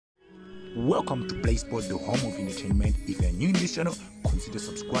Welcome to Play Sport, the home of entertainment. If you're new in this channel, consider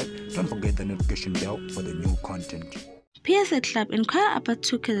subscribe. Don't forget the notification bell for the new content. PSL club inquire about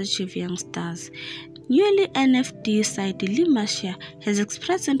two Kaizer Youngstars. Newly NFD side Limasia has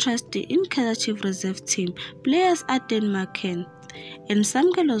expressed interest in Kaizer reserve team players at Denmark and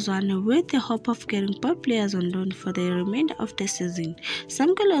Samkelozwane with the hope of getting both players on loan for the remainder of the season.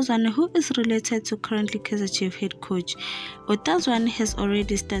 Samkelozwane, who is related to currently Kaizer head coach Otazwane, has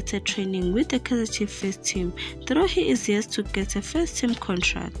already started training with the Kaizer first team, though he is yet to get a first team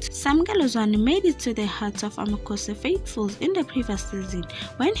contract. Samkelozwane made it to the hearts of Amakose faithfuls in the previous season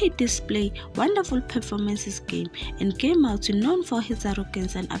when he displayed wonderful performances game and came out known for his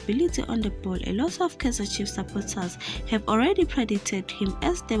arrogance and ability on the ball. A lot of Kaizer supporters have already predicted him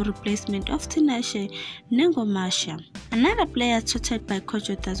as the replacement of Tinashe Nengomasha. Another player touted by coach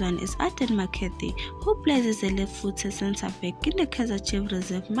Otazwane is Aden Makete, who plays as a left-footed centre-back in the Kaizer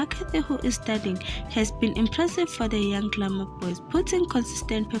reserve. Makete, who is studying, has been impressive for the young Glamour boys, putting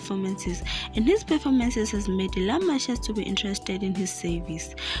consistent performances, and his performances has made the Lamashas to be interested in his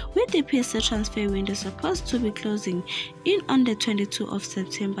service. With the PSL transfer window supposed to be closing in on the 22nd of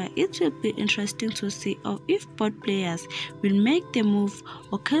September, it will be interesting to see if both players will make the move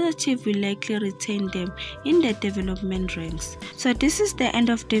or Kaizer will likely retain them in the development ranks. So this is the end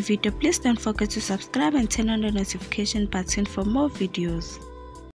of the video. Please don't forget to subscribe and turn on the notification button for more videos.